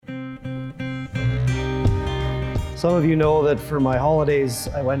Some of you know that for my holidays,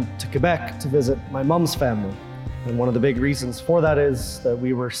 I went to Quebec to visit my mom's family. And one of the big reasons for that is that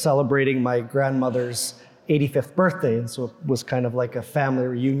we were celebrating my grandmother's 85th birthday. And so it was kind of like a family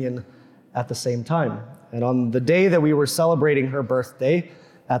reunion at the same time. And on the day that we were celebrating her birthday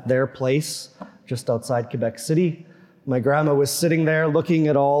at their place, just outside Quebec City, my grandma was sitting there looking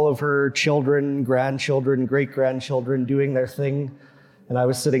at all of her children, grandchildren, great-grandchildren doing their thing. And I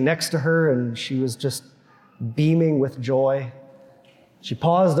was sitting next to her and she was just beaming with joy. She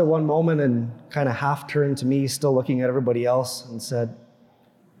paused at one moment and kind of half turned to me, still looking at everybody else, and said,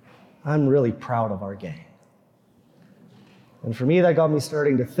 "I'm really proud of our gang." And for me, that got me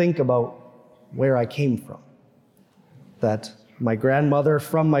starting to think about where I came from. That from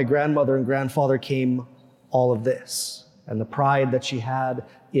my grandmother and grandfather came all of this, and the pride that she had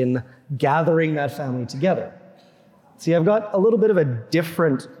in gathering that family together. See, I've got a little bit of a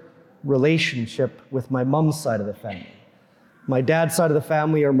different relationship with my mom's side of the family. My dad's side of the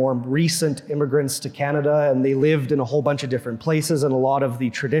family are more recent immigrants to Canada, and they lived in a whole bunch of different places, and a lot of the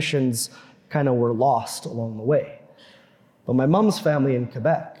traditions kind of were lost along the way. But my mom's family in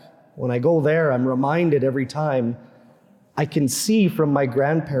Quebec, when I go there, I'm reminded every time I can see from my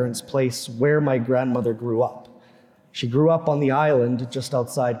grandparents' place where my grandmother grew up. She grew up on the island just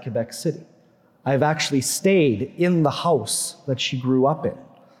outside Quebec City. I've actually stayed in the house that she grew up in.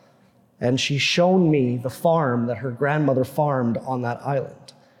 And she's shown me the farm that her grandmother farmed on that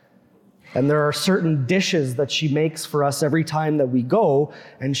island. And there are certain dishes that she makes for us every time that we go,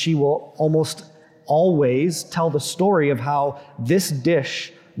 and she will almost always tell the story of how this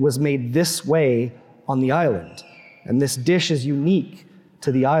dish was made this way on the island. And this dish is unique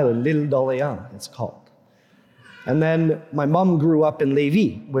to the island, L'Île d'Orléans, it's called. And then my mom grew up in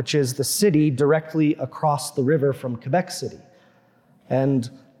Lévis, which is the city directly across the river from Quebec City. And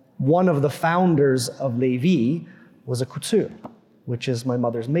one of the founders of Lévis was a Couture, which is my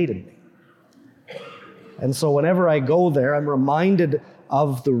mother's maiden name. And so whenever I go there, I'm reminded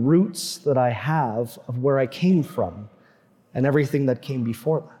of the roots that I have of where I came from and everything that came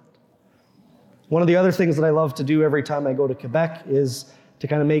before that. One of the other things that I love to do every time I go to Quebec is to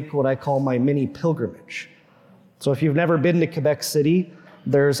kind of make what I call my mini pilgrimage. So if you've never been to Quebec City,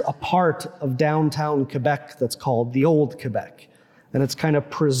 there's a part of downtown Quebec that's called the Old Quebec. And it's kind of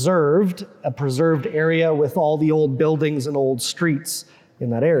preserved, a preserved area with all the old buildings and old streets in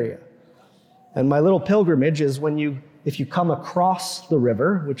that area. And my little pilgrimage is if you come across the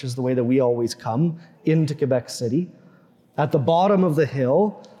river, which is the way that we always come, into Quebec City, at the bottom of the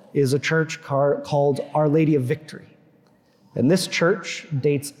hill is a church called Our Lady of Victory. And this church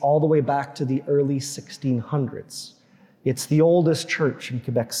dates all the way back to the early 1600s. It's the oldest church in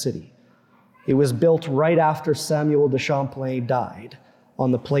Quebec City. It was built right after Samuel de Champlain died on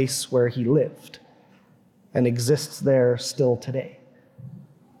the place where he lived and exists there still today.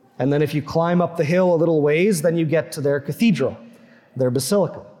 And then if you climb up the hill a little ways, then you get to their cathedral, their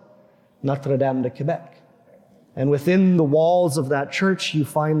basilica, Notre Dame de Quebec. And within the walls of that church, you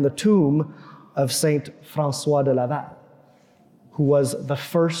find the tomb of Saint François de Laval, who was the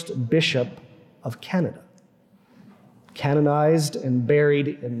first bishop of Canada, canonized and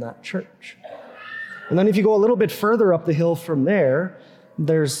buried in that church. And then if you go a little bit further up the hill from there,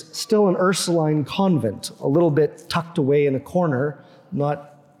 there's still an Ursuline convent, a little bit tucked away in a corner,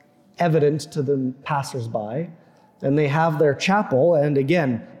 not evident to the passersby. And they have their chapel, and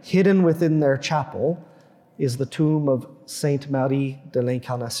again, hidden within their chapel is the tomb of Sainte Marie de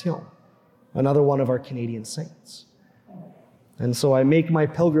l'Incarnation, another one of our Canadian saints. And so I make my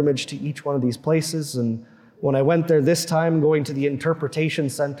pilgrimage to each one of these places, and when I went there this time, going to the interpretation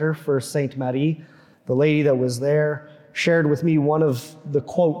center for Sainte Marie, the lady that was there shared with me one of the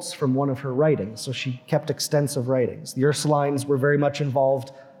quotes from one of her writings. So she kept extensive writings. The Ursulines were very much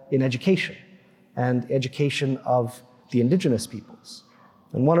involved in education and education of the indigenous peoples.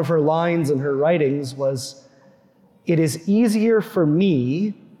 And one of her lines in her writings was, "It is easier for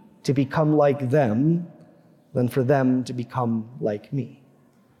me to become like them than for them to become like me."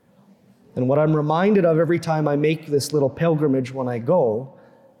 And what I'm reminded of every time I make this little pilgrimage when I go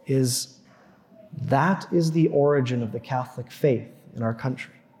is that is the origin of the Catholic faith in our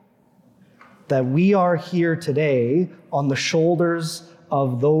country. That we are here today on the shoulders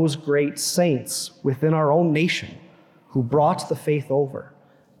of those great saints within our own nation who brought the faith over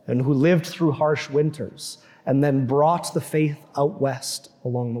and who lived through harsh winters and then brought the faith out west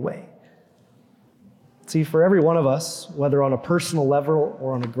along the way. See, for every one of us, whether on a personal level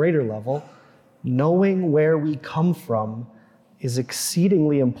or on a greater level, knowing where we come from is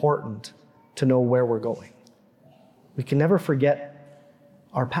exceedingly important to know where we're going. We can never forget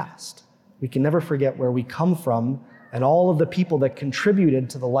our past. we can never forget where we come from and all of the people that contributed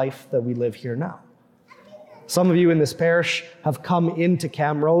to the life that we live here now. Some of you in this parish have come into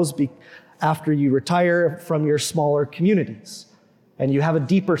Camrose after you retire from your smaller communities, and you have a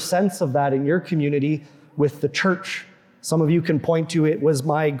deeper sense of that in your community with the church. Some of you can point to, it was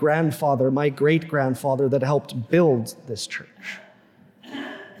my grandfather, my great-grandfather that helped build this church.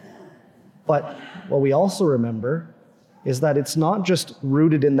 But what we also remember is that it's not just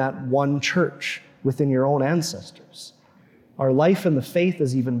rooted in that one church within your own ancestors. Our life in the faith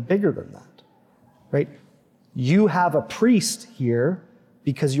is even bigger than that, right? You have a priest here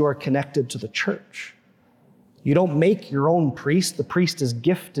because you are connected to the church. You don't make your own priest. The priest is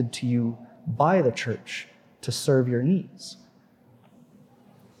gifted to you by the church to serve your needs.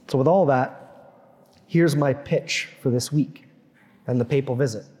 So with all that, here's my pitch for this week and the papal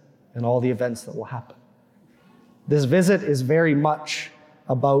visit and all the events that will happen. This visit is very much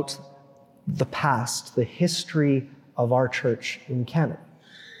about the past, the history of our church in Canada,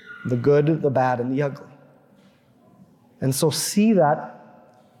 the good, the bad, and the ugly. And so see that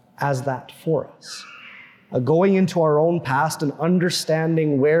as that for us, going into our own past and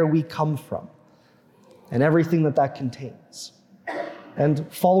understanding where we come from and everything that that contains. And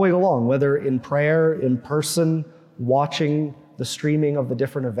following along, whether in prayer, in person, watching the streaming of the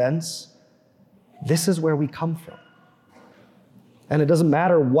different events, this is where we come from. And it doesn't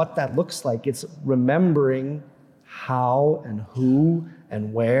matter what that looks like, it's remembering how and who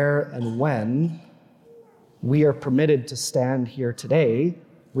and where and when we are permitted to stand here today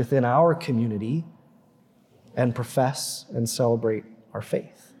within our community and profess and celebrate our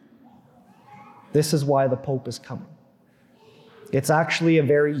faith. This is why the Pope is coming. It's actually a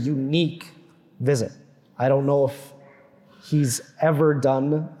very unique visit. I don't know if he's ever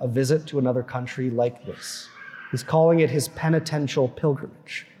done a visit to another country like this. He's calling it his penitential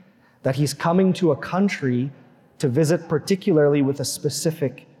pilgrimage, that he's coming to a country to visit particularly with a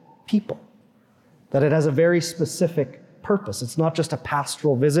specific people, that it has a very specific purpose. It's not just a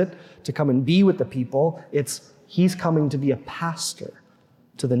pastoral visit to come and be with the people, it's he's coming to be a pastor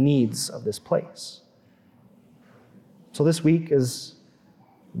to the needs of this place. So this week, as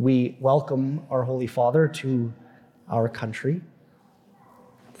we welcome our Holy Father to our country,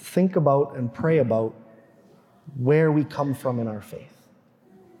 think about and pray about where we come from in our faith.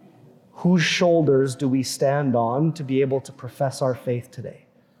 Whose shoulders do we stand on to be able to profess our faith today?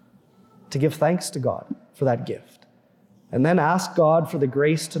 To give thanks to God for that gift. And then ask God for the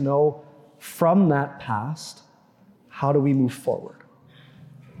grace to know from that past, how do we move forward?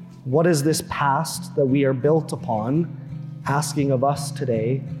 What is this past that we are built upon asking of us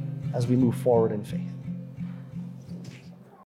today as we move forward in faith?